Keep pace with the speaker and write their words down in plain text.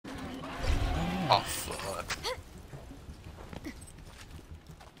Oh fuck.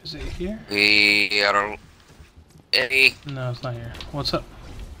 Is it here? We are. Eddie. No, it's not here. What's up?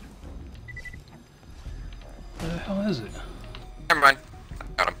 Where the hell is it? Never mind.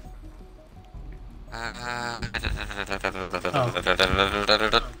 Got him.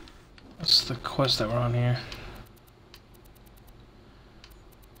 What's the quest that we're on here?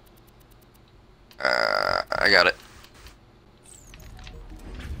 I got it.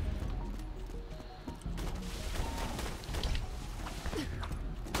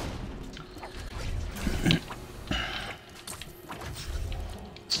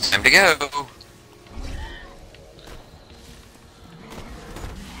 Time to go.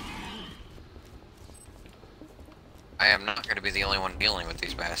 I am not going to be the only one dealing with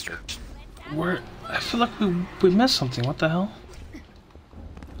these bastards. I feel like we missed something. What the hell?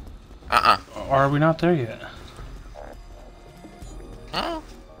 Or are we not there yet? Oh.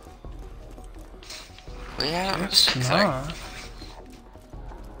 Yeah, It's not.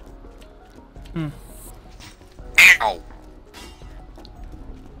 Ow.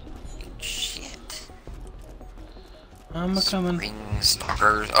 Shit. I'm coming. Spring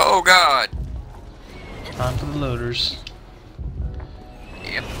stalkers. Oh god. Onto the loaders.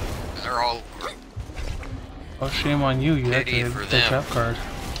 Yep. They're all. Oh, shame on you. You activated the trap card.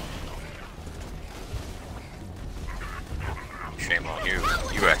 Shame on you.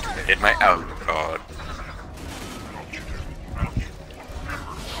 You activated my out card.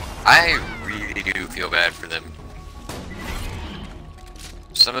 I really do feel bad for them.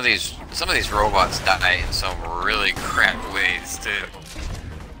 Some of these robots die in some really crap ways too.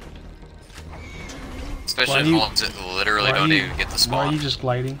 Especially the ones that literally don't even get the spawn. Why are you just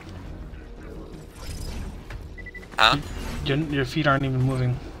gliding? Huh? Your feet aren't even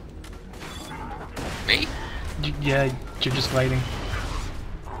moving. Me? Yeah, you're just gliding.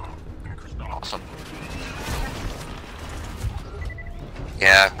 Awesome.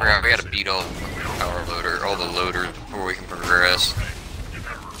 Yeah, I forgot we gotta beat all the loaders before we can progress.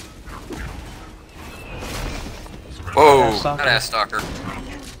 Whoa, badass stalker.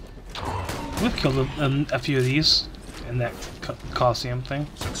 We've killed a few of these in that Coliseum thing.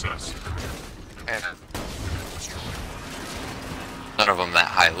 Success. Yeah. None of them that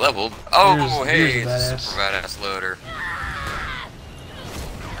high level. Oh, hey, it's a super badass loader.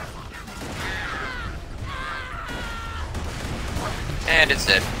 And it's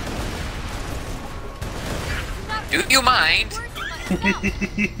dead. Do you mind?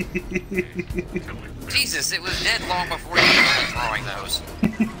 Jesus, it was dead long before you started throwing those.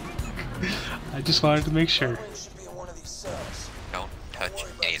 I just wanted to make sure. Don't touch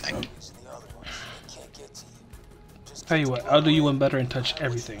anything. Tell you what, I'll do you one better and touch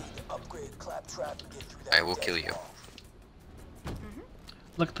everything. I will kill you.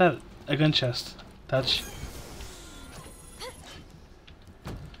 Look at that, a gun chest. Touch.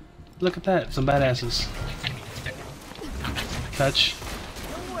 Look at that, some badasses. Touch.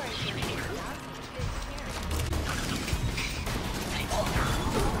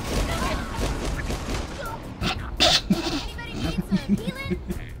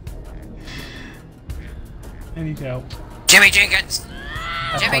 I need help. Jimmy Jenkins!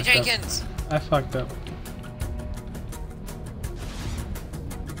 Jimmy Jenkins! I fucked up.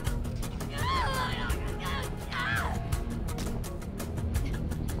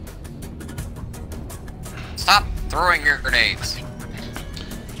 Stop throwing your grenades.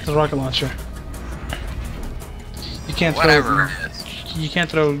 It's a rocket launcher. You can't Whatever throw. it is. You can't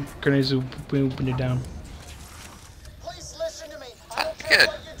throw grenades when you're down. Please listen to me. That's I don't care good.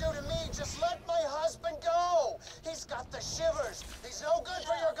 what you do to me. Just let my husband go. He's got the shivers. He's no good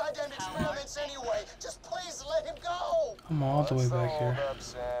for your goddamn experiments anyway. Just please let him go. I'm all the way back here.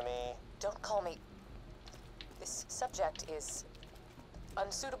 Don't call me. This subject is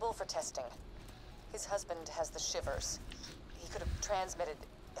unsuitable for testing. His husband has the shivers. He could have transmitted.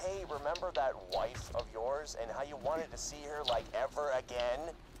 Hey, remember that wife of yours and how you wanted to see her like ever again?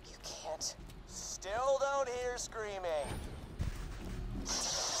 You can't. Still don't hear screaming.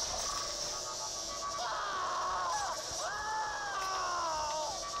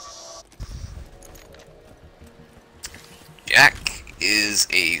 Jack is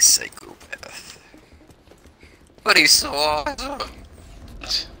a psychopath. But he's so awesome.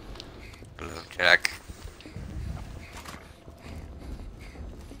 Hello, Jack.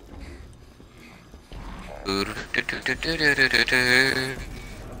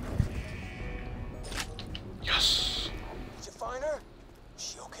 Yes. Did you find her? Is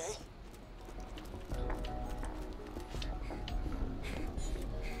she okay?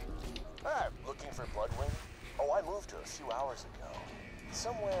 Ah, looking for Bloodwing? Oh, I moved her a few hours ago.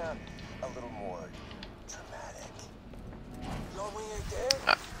 Somewhere Maya a little more dramatic. No, we ain't there.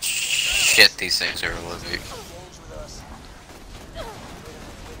 Ah, shit, these things are illegal. Engage with us.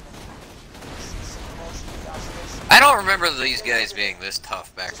 I don't remember these guys being this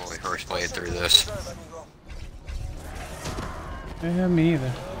tough back when we first played through this. Yeah, me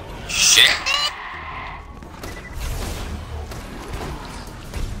either. Shit!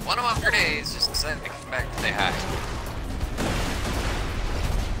 One of my grenades just decided to come back and say hi.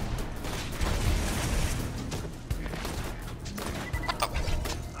 What the?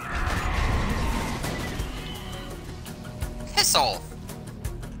 Piss off!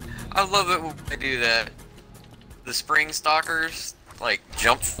 I love it when they do that. The spring stalkers, like,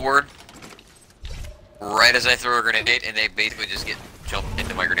 jump forward right as I throw a grenade, and they basically just get jumped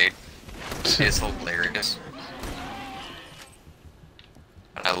into my grenade. It's hilarious.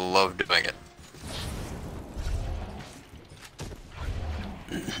 And I love doing it.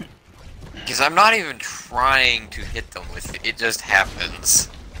 Because I'm not even trying to hit them with it, it just happens.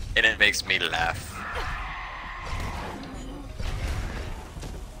 And it makes me laugh.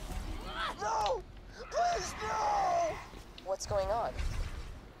 No! Please, no! What's going on?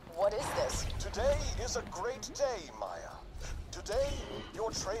 What is this? Today is a great day, Maya. Today, your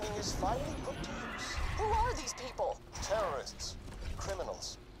training is finally put to use. Who are these people? Terrorists,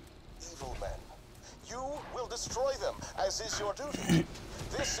 criminals, evil men. You will destroy them, as is your duty.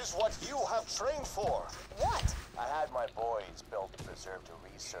 This is what you have trained for. What? I had my boys build the preserve to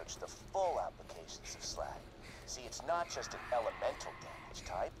research the full applications of slag. See, it's not just an elemental damage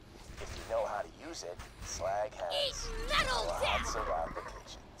type. If you know how to use it, slag has lots of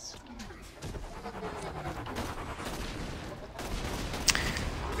applications.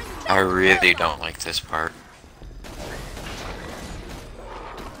 I really don't like this part.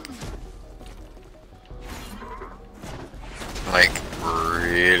 Like,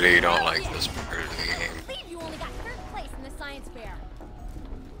 really don't like this part of the game. I believe you only got third place in the science fair.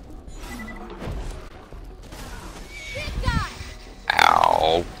 Big guy!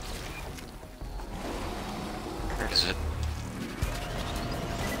 Ow. Where is it?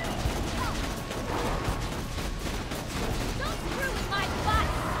 Don't screw with my butt!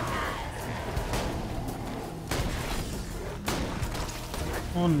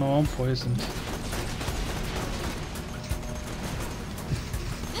 Oh no, I'm poisoned.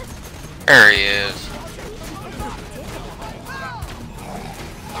 There he is.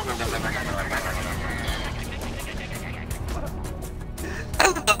 I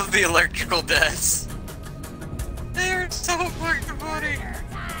love the electrical deaths. They're so fucking funny.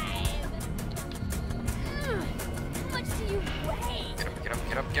 How much do you weigh? Get up, get up,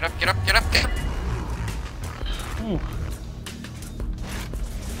 get up, get up, get up, get up, get up. Oh,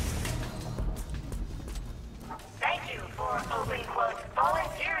 Thank you for open quote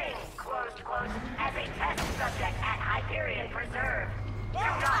volunteering closed quote as a test subject at Hyperion Preserve. Do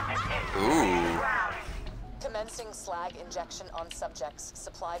not attempt to Ooh. leave the ground. Commencing slag injection on subjects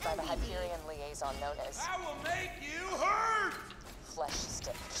supplied by the Hyperion liaison known as I will make you hurt! Flesh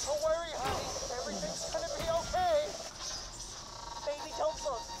Stick. Don't worry, honey. Everything's gonna be okay. Baby, don't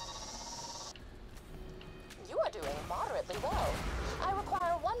look. You are doing moderately well. I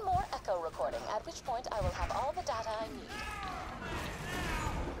require one more echo recording, at which point I will have all the data I need.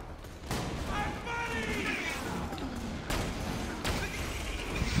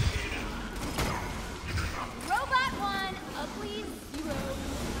 Robot 1, Ugly 0.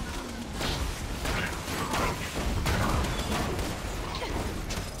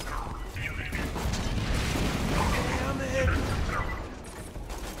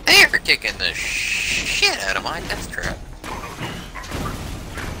 They are kicking the shit out of my death trap.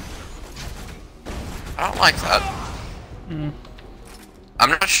 I don't like that. I'm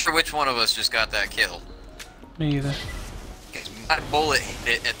not sure which one of us just got that kill. me either. Because my bullet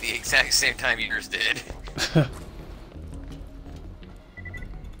hit it at the exact same time yours did.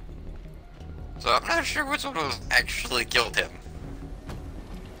 So I'm not sure which one of us actually killed him.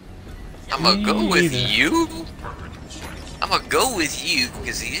 I'm gonna go with Neither. you. I'm gonna go with you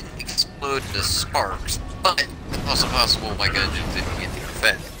because he didn't explode into sparks, but it's also possible my gun just didn't get the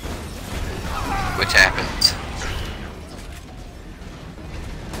effect. Which happens.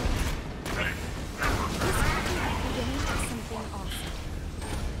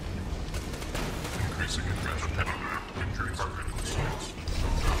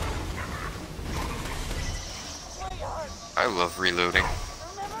 I love reloading.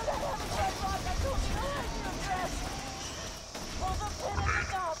 Remember that extra block that goes behind your dress? Pull the pin at the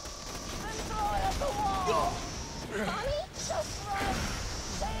top, then throw it at the wall. Mommy, just run.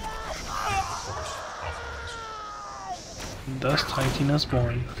 Say that. Run! Thus Titina's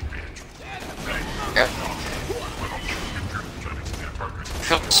born. Yep.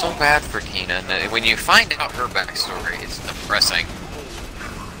 I feel so bad for Tina, and when you find out her backstory, it's depressing.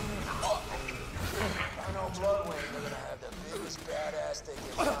 I know Bloodwing are gonna have the biggest badass they can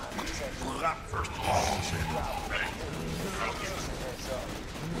find.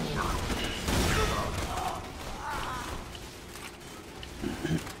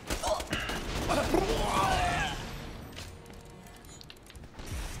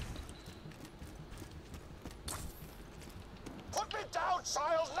 Put me down,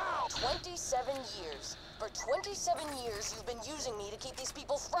 child, now! 27 years. For 27 years, you've been using me to keep these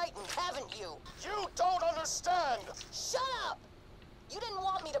people frightened, haven't you? You don't understand! Shut up! You didn't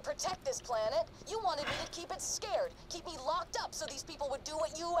want me to protect this planet. You wanted me to keep it scared, keep me locked up so these people would do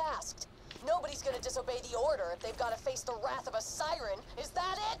what you asked. Nobody's gonna disobey the order if they've got to face the wrath of a siren. Is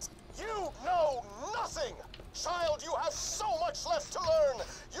that it? You know nothing! Child, you have so much left to learn!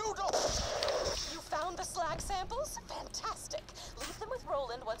 You don't... You found the slag samples? Fantastic. Leave them with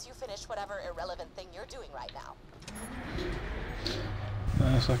Roland once you finish whatever irrelevant thing you're doing right now.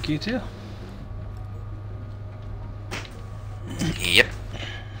 Fuck you too. Yep.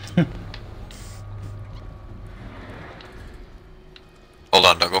 Hold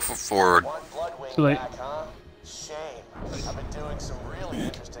on, don't go forward. One Bloodwing Too late. back, huh? Shame. I've been doing some really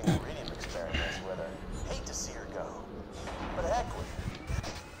interesting ingredient experiments with her. Hate to see her go. But heck with it.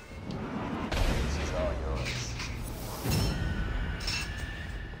 This is all yours.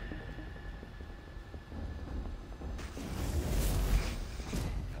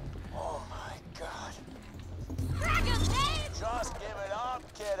 Oh my god. Just give it up,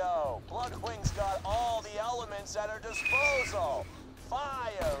 kiddo. Bloodwing's got all the elements at her disposal.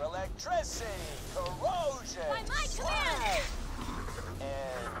 Fire, electricity, corrosion, By my slag.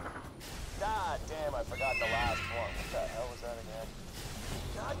 And god damn, I forgot the last one. What the hell was that again?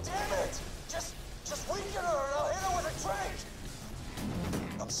 God damn it! Just weaken her and I'll hit her with a drink!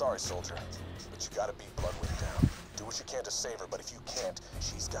 I'm sorry, soldier, but you gotta beat Bloodwing down. Do what you can to save her, but if you can't,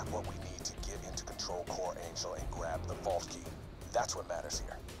 she's got what we need to get into Control Core Angel and grab the vault key. That's what matters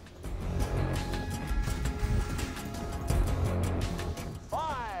here.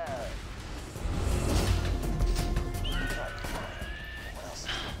 Fire! What else?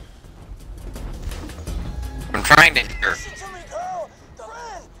 I'm trying to hear. Listen to me, girl! The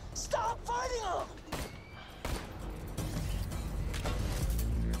Ren! Stop fighting him!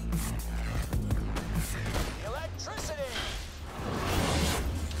 Electricity!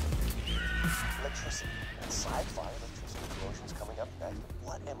 Electricity. And slag fire, electricity corrosion's coming up next.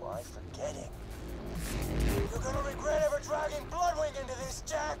 What am I forgetting? You're gonna regret ever dragging Bloodwing into this,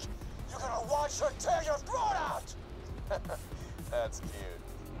 Jack! You're gonna watch her tear your throat out! That's cute.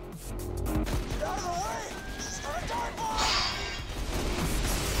 Get out of the way! She's gonna die, boy!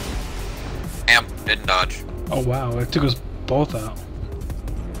 Damn, didn't dodge. Oh wow, it took us both out.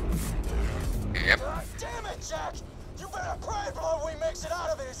 Yep. God damn it, Jack! You better pray Bloodwing makes it out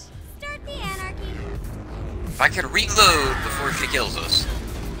of this! Start the anarchy. If I could reload before she kills us.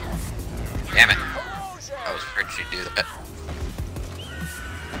 Damn it. Corrosion! I was afraid she'd do that. Yeah,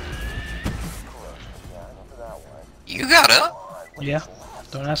 I know for that one. You got up. Yeah.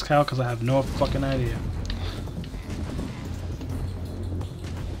 Don't ask how, because I have no fucking idea.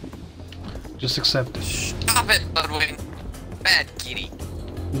 Just accept it. Stop it, Bloodwing. Bad kitty.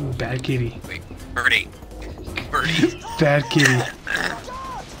 Ooh, bad kitty. Wait, Birdie. Birdie. Bad kitty.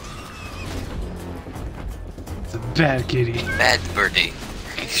 It's a bad kitty. Bad birdie.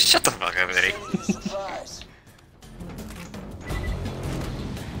 Shut the fuck up, Eddie. Surprise.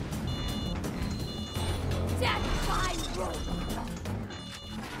 That's fine, Roland.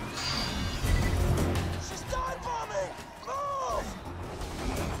 She's dive bombing! Move!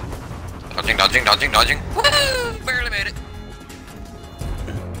 Dodging, dodging, dodging, dodging. Woo! Barely made it.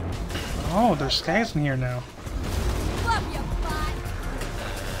 Oh, there's skags in here now. Love you, bud.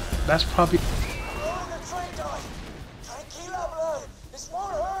 That's probably... Oh, the train died! Tranquila, blood! This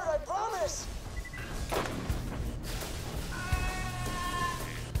won't hurt, I promise!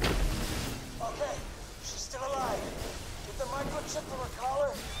 Okay, she's still alive. Get the microchip from her collar,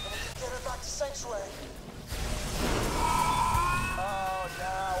 and we can get her back to Sanctuary. Oh,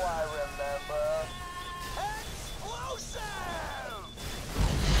 now I remember. Explosive!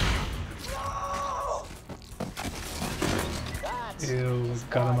 No! That's Ew,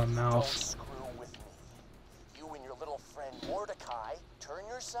 got in my why you mouth. don't screw with me. You and your little friend Mordecai turn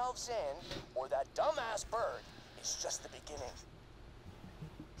yourselves in, or that dumbass bird is just the beginning.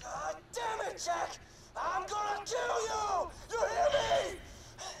 God damn it, Jack! I'm gonna kill you! You hear me?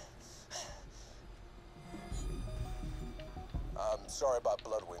 I'm sorry about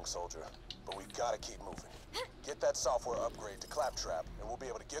Bloodwing, soldier, but we gotta keep moving. Get that software upgrade to Claptrap, and we'll be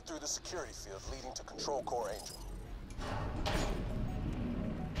able to get through the security field leading to Control Core Angel.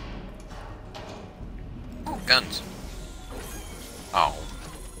 Ooh, guns. Oh.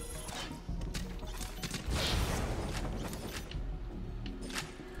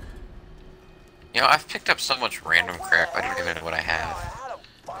 You know, I've picked up so much random crap, I don't even know what I have.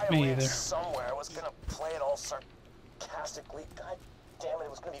 Me either. Somewhere I was gonna play it all sarcastically. God damn it, it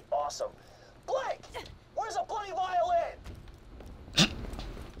was gonna be awesome. Blake! Where's a bloody violin?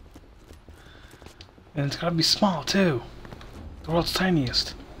 And it's gotta be small too. The world's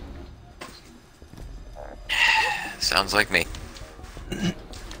tiniest. Sounds like me.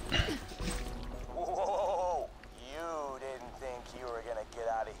 Whoa! You didn't think you were gonna get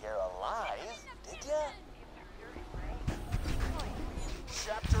out of here alive, did ya?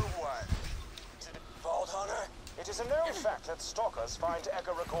 Chapter 1. Vault Hunter? It is a known fact that stalkers find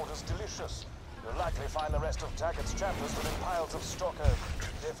echo recorders delicious. You'll likely find the rest of Taggart's chapters within piles of stalker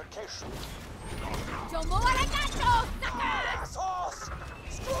deification. Tomo arigato, sucker! Sauce!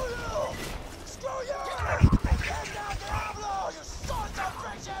 Screw you! Screw you! Get down, Diablo! You sons of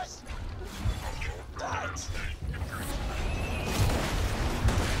bitches! That!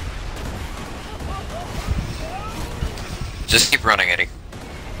 Just keep running, Eddie.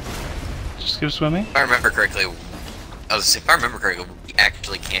 Just keep swimming. If I remember correctly, if I remember correctly, we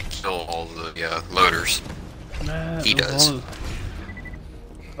actually can't kill all the loaders. He does.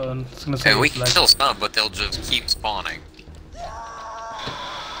 It's gonna say And we it's can like, kill some, but they'll just keep spawning.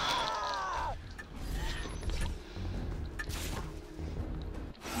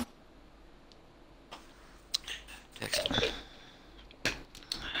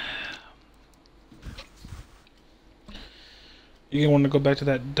 you want to go back to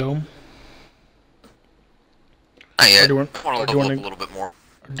that dome? Not yet. Or do you want- I want or to do you level wanna- up a little bit more.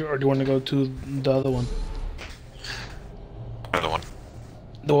 Or do you want to go to the other one? Another one.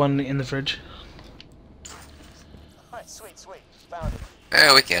 The one in the fridge? Alright, sweet. Found it.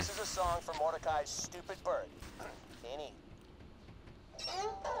 Yeah, we can. This is a song for Mordecai's stupid bird. Any.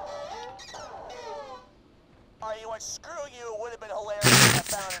 Oh, you what? Screw you. It would have been hilarious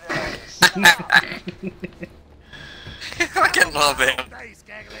if I found it earlier. I fucking love him. Nice,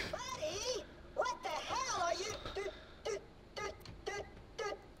 Gaggling. Buddy, what the hell are you?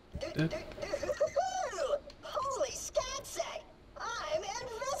 Holy scatsay! I'm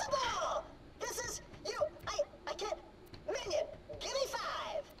invisible. This is you. I can't. Minion, give me 5.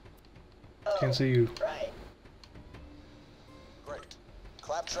 Oh, Can't see you. right. Great.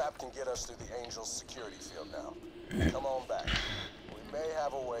 Claptrap can get us through the Angel's security field now. Come on back. We may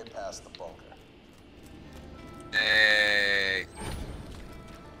have a way past the bunker. Hey.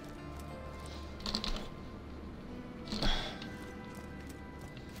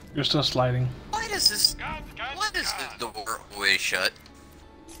 You're still sliding. Why does this door always shut?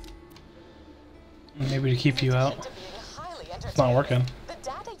 Maybe to keep you out. To being highly It's not working. The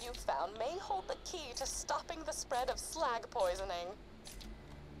data you found may hold the key to stopping the spread of slag poisoning.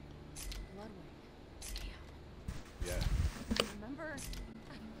 Yeah.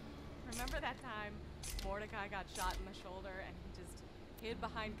 Remember that time Mordecai got shot in the shoulder and he just hid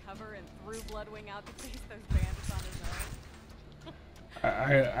behind cover and threw Bloodwing out to chase those bandits on his own?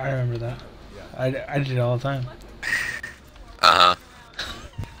 I remember that. I did it all the time. Uh-huh.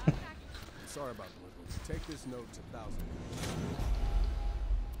 Sorry about Bloodwing. Take this note to 1,000.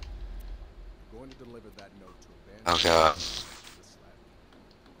 I'm going to deliver that note to a band. Oh god. He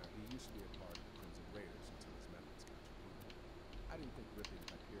used to be a part of the Crimson Raiders until his methods got too. I didn't think ripping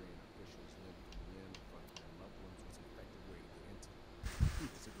Hyperion officials limb from limb in front of their loved ones was an effective way to get into. He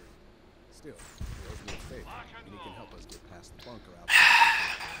disagreed. Still, he owes me a favor, and he can help us get past the bunker out.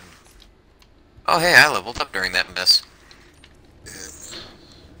 Oh hey, I leveled up during that mess.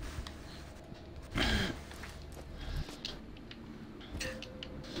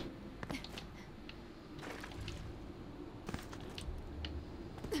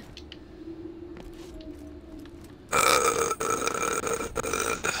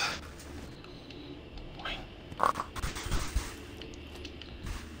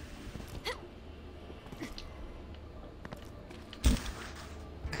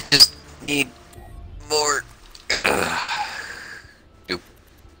 Just need more. Nope.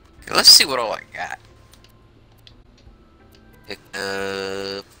 Okay, let's see what all I got. Pick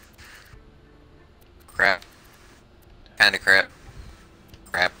up. Crap. Kinda crap.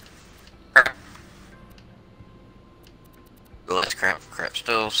 Crap. Crap. Well, that's crap. Crap.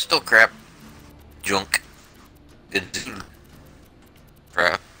 Still crap. Junk. Good.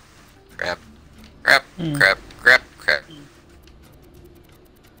 Crap. Crap. Crap. Crap. Crap. Crap.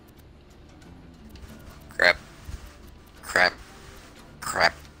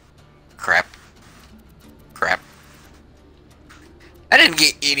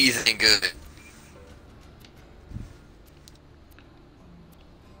 good.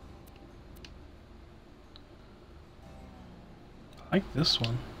 I like this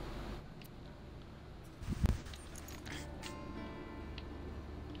one.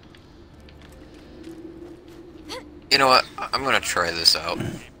 You know what? I'm gonna try this out.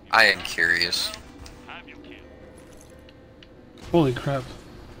 I am curious. Holy crap.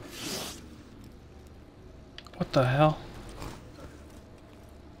 What the hell?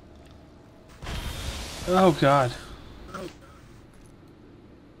 Oh god.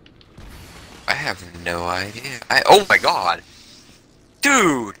 I have no idea. Oh my god!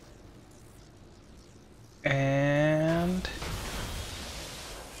 Dude! And...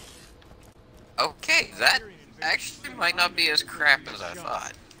 Okay, that actually might not be as crap as I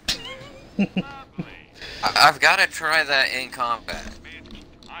thought. I've got to try that in combat.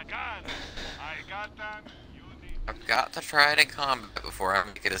 I've got to try it in combat before I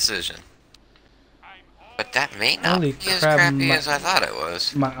make a decision. But that may not Holy be as crap, crappy as I thought it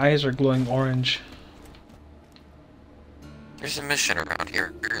was. My eyes are glowing orange. There's a mission around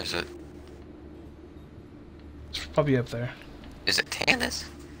here. Where is it? It's probably up there. Is it Tanis?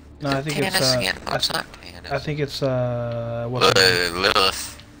 No, I think it's Again? No, it's not Tanis. I think it's what's her name?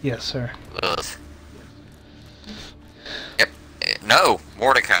 Lilith. Yes, sir. Lilith. Yep. No,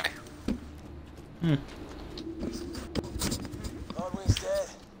 Mordecai. Hmm. Godwin's dead.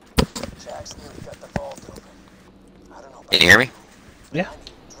 Jack's nearly got the vault open. I don't know. Can you hear me? Yeah. I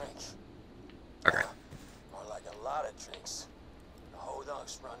need a drink. Okay. More like a lot of drinks. The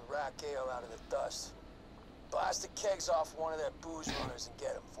hodunks run rack ale out of the dust. Blast the kegs off one of their booze runners and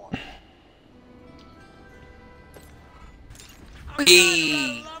get them for me.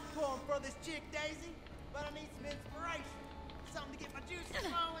 Whee! love poem for this chick, Daisy, but I need some inspiration. Something to get my juices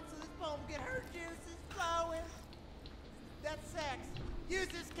flowing so this poem will get her juices flowing. That's sex. Use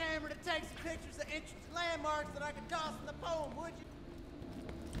this camera to take some pictures of interesting landmarks that I can toss in the poem, would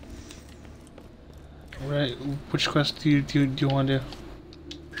you? Right. Which quest do you want to do?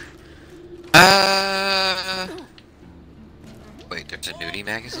 Wait, there's a nudie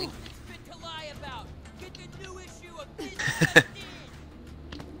magazine? Bit to lie about. Get the new issue of this.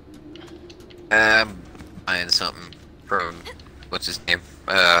 Buying something from, what's his name?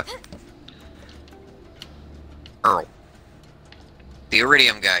 Earl. The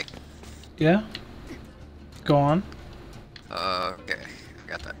Iridium guy. Yeah. Go on. Okay, I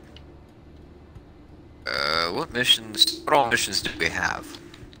got that. What all missions do we have?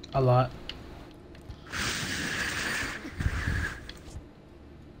 A lot.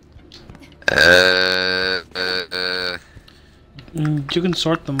 You can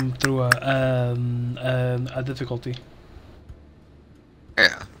sort them through a difficulty.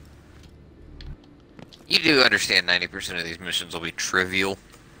 Yeah. You do understand 90% of these missions will be trivial.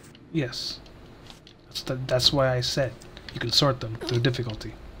 Yes. That's why I said you can sort them through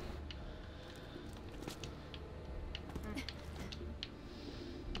difficulty.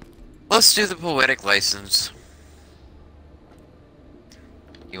 Let's do the poetic license.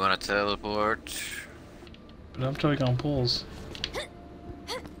 You want to teleport? But I'm totally on pulls.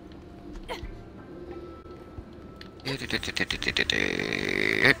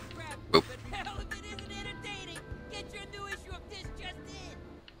 Oop.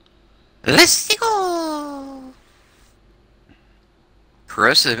 Let's go!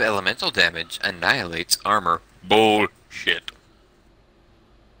 Corrosive elemental damage annihilates armor. Bullshit.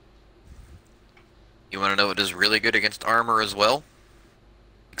 You want to know what does really good against armor as well?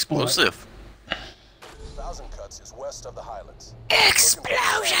 Explosive. 1,000 Cuts is west of the Highlands.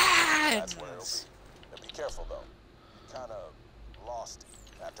 Explosions! That's where it'll be. Now be careful though. Kinda lost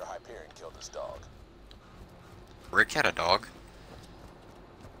it after Hyperion killed his dog. Rick had a dog.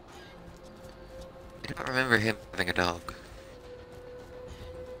 I don't remember him having a dog.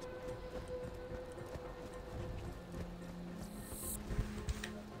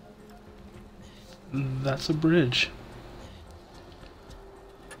 That's a bridge.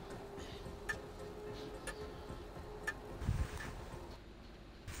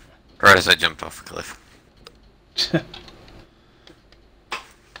 Right as I jumped off a cliff.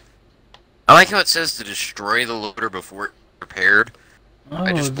 I like how it says to destroy the loader before it's repaired. Oh,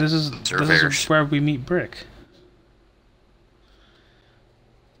 this is where we meet Brick.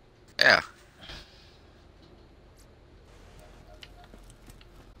 Yeah.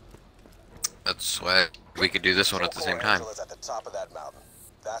 That's why we could do this one at the same time. Is at the top of that mountain.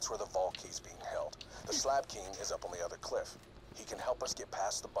 That's where the vault key's being held. The Slab King is up on the other cliff. He can help us get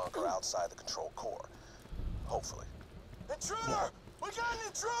past the bunker outside the control core. Hopefully. Intruder! We got an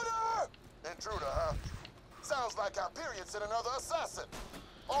intruder! Intruder, huh? Sounds like Hyperion sent another assassin.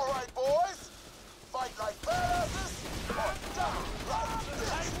 All right, boys. Fight like badasses or die like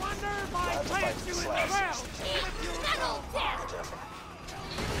this. I wonder if I plants you in the ground. Metal death!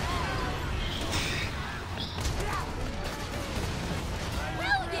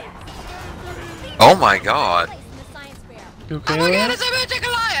 Oh my god. You okay? Oh my god, it's a magic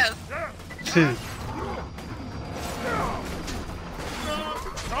Goliath! Dude.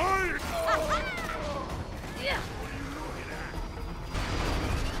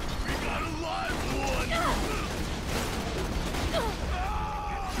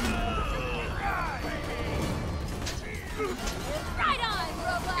 Right on,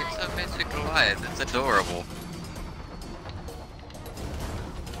 robot! It's a magic Goliath, it's adorable.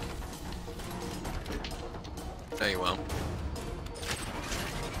 No, you won't.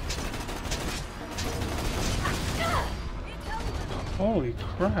 Holy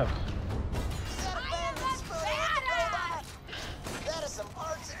crap. That is some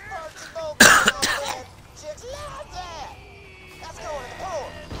artsy fartsy bullshit, man. Chicks love that. That's going in the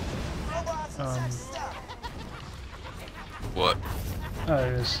poem. Robots and sex stuff. What? Oh,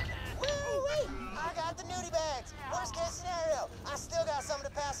 it is. Woo-wee! I got the nudie bags. Worst case scenario, I still got something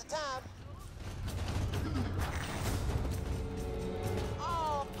to pass the time.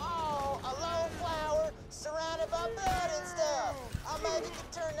 Oh, a lone flower surrounded by blood and stuff. I maybe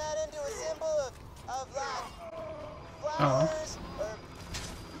could turn that into a symbol of like flowers or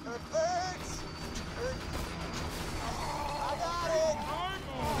birds or I got it.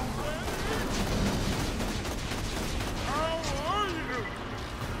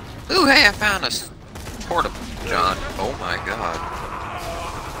 Ooh, hey, I found a portable John. Oh my god.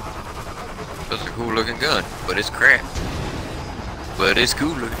 That's a cool looking gun, but it's crap. But it's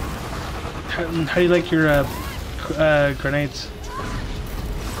cool looking. How do you like your grenades?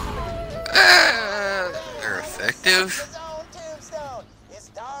 They're effective. Tombstone. It's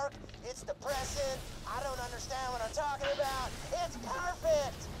dark, it's depressing, I don't understand what I'm talking about. It's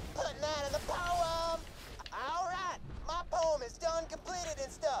perfect! Putting that in the poem! Alright, my poem is done, completed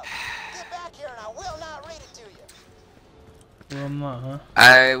and stuff. Get back here and I will not read it to you. Well, I'm not, huh?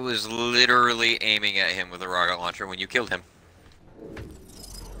 I was literally aiming at him with a rocket launcher when you killed him.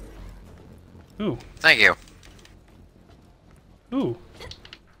 Ooh. Thank you. Ooh.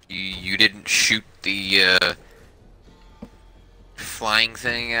 You didn't shoot the flying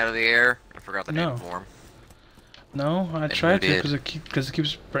thing out of the air? I forgot the name for him. No, I And tried who to did? because it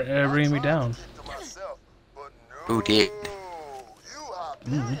keeps bringing me down. Who did?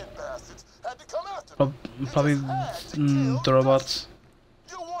 Probably the robots.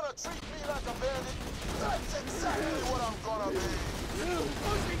 You wanna treat me like a bandit? That's exactly what I'm gonna be.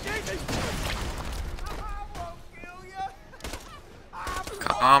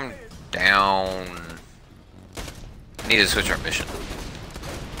 Calm down. I need to switch our mission.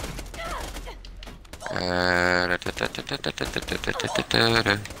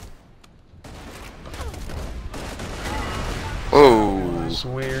 Oh, It's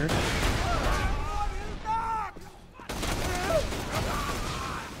weird.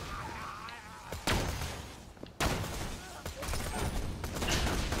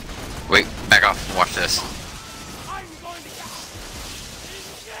 wait, back off. Watch this.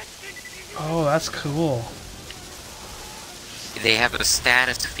 Oh, that's cool. They have a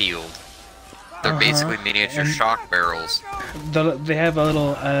status field. They're basically miniature and shock barrels. they have a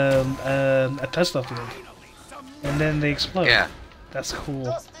little a Tesla field, and then they explode. Yeah. That's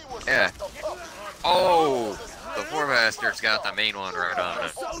cool. Yeah. Oh, the poor bastard's got the main one right on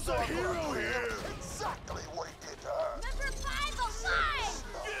it. Exactly what he did to her. Number 5 alive!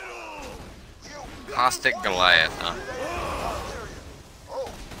 Caustic Goliath, huh?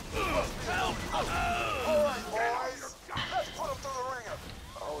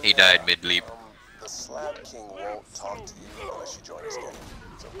 He died mid-leap. The Slab King won't talk to you unless you join his gang.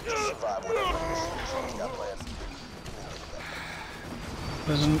 So just survive whatever mission he's got planned.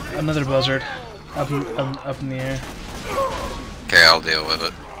 There's another buzzard up in the air. Okay, I'll deal with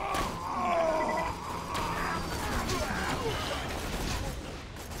it.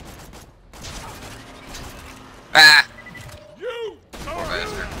 Ah! Poor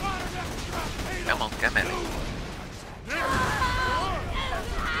bastard. Come on, come at me.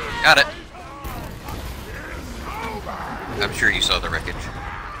 Got it. I'm sure you saw the wreckage.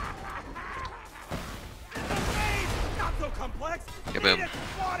 Kaboom.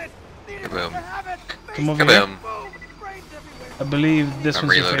 Kaboom. Come over here. Kaboom. I believe this I'm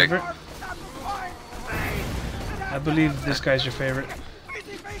one's your reloading. favorite. I believe this guy's your favorite.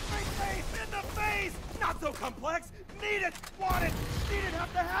 Not so complex. Need it. Want it. Need it.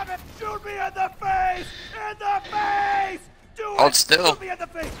 Have to have it. Shoot me in the face. In the face. Hold still. Shoot me in the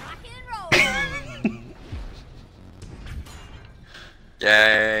face.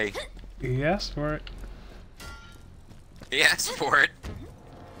 Yay. He asked for it. He asked for it.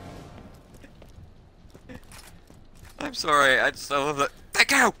 I'm sorry, I love that. Let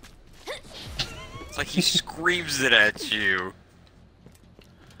go! It's like he screams it at you.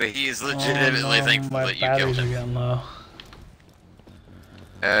 But he is legitimately thankful my that you batteries killed are him. getting low.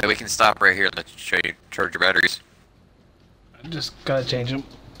 We can stop right here and let you charge your batteries. I just gotta change them.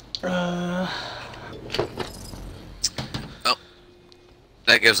 Well,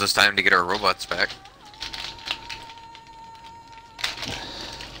 that gives us time to get our robots back.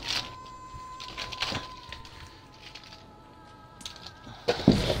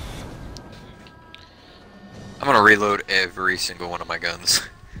 I'm gonna reload every single one of my guns.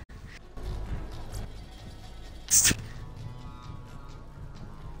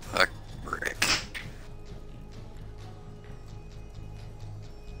 Fuck, Rick.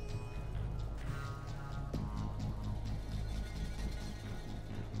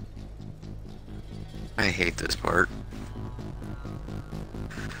 I hate this part.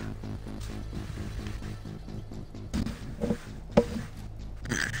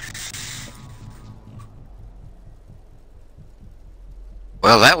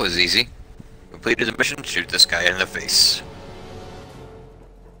 Well, that was easy. Completed the mission, shoot this guy in the face.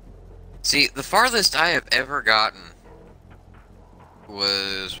 See, the farthest I have ever gotten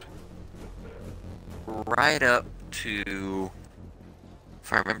was right up to,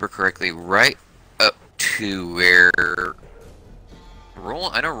 if I remember correctly, right up to where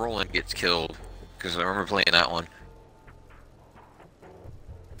Roland, I know Roland gets killed, because I remember playing that one.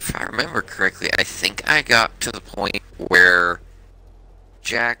 If I remember correctly, I think I got to the point where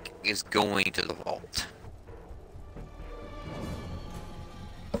Jack is going to the vault.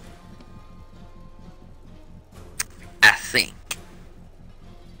 I think.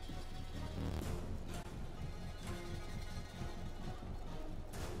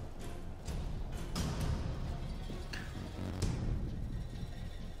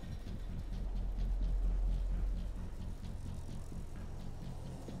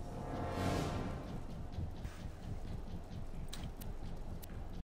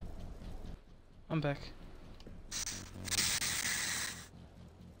 I'm back.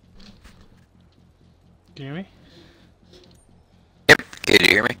 Can you hear me? Yep, can you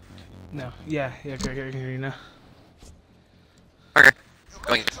hear me? No. Yeah, I can hear you now. Okay. You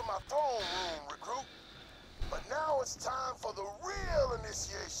Going. made it to my throne room, recruit. But now it's time for the real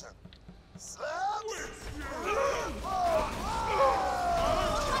initiation. Slabs?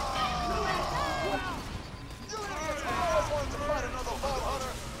 You idiots always wanted to fight another vault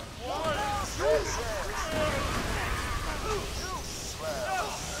hunter. Now's your chance. You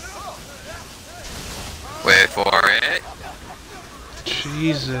slabs. Wait for it.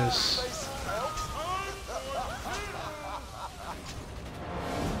 Jesus.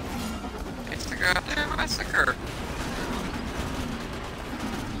 It's the goddamn massacre.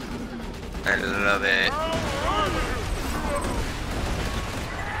 I love it.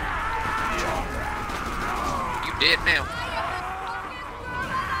 You dead now.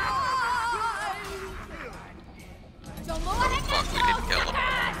 Oh, fuck, we didn't kill him.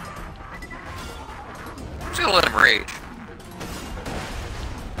 I'm just gonna let him rage.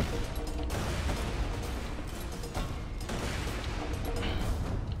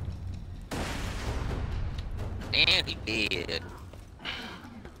 And he did.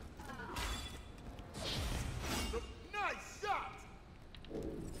 Nice shot.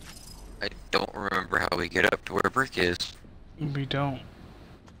 I don't remember how we get up to where Brick is. We don't.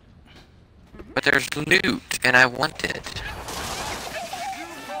 But there's loot, and I want it.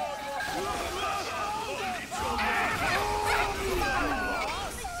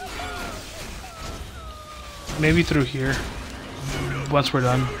 Maybe through here. Once we're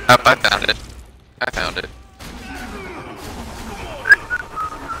done. Oh, I found it. I found it.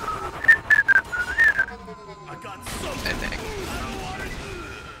 I think.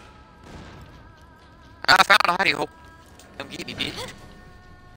 I found a hidey hole. Come get me, bitch.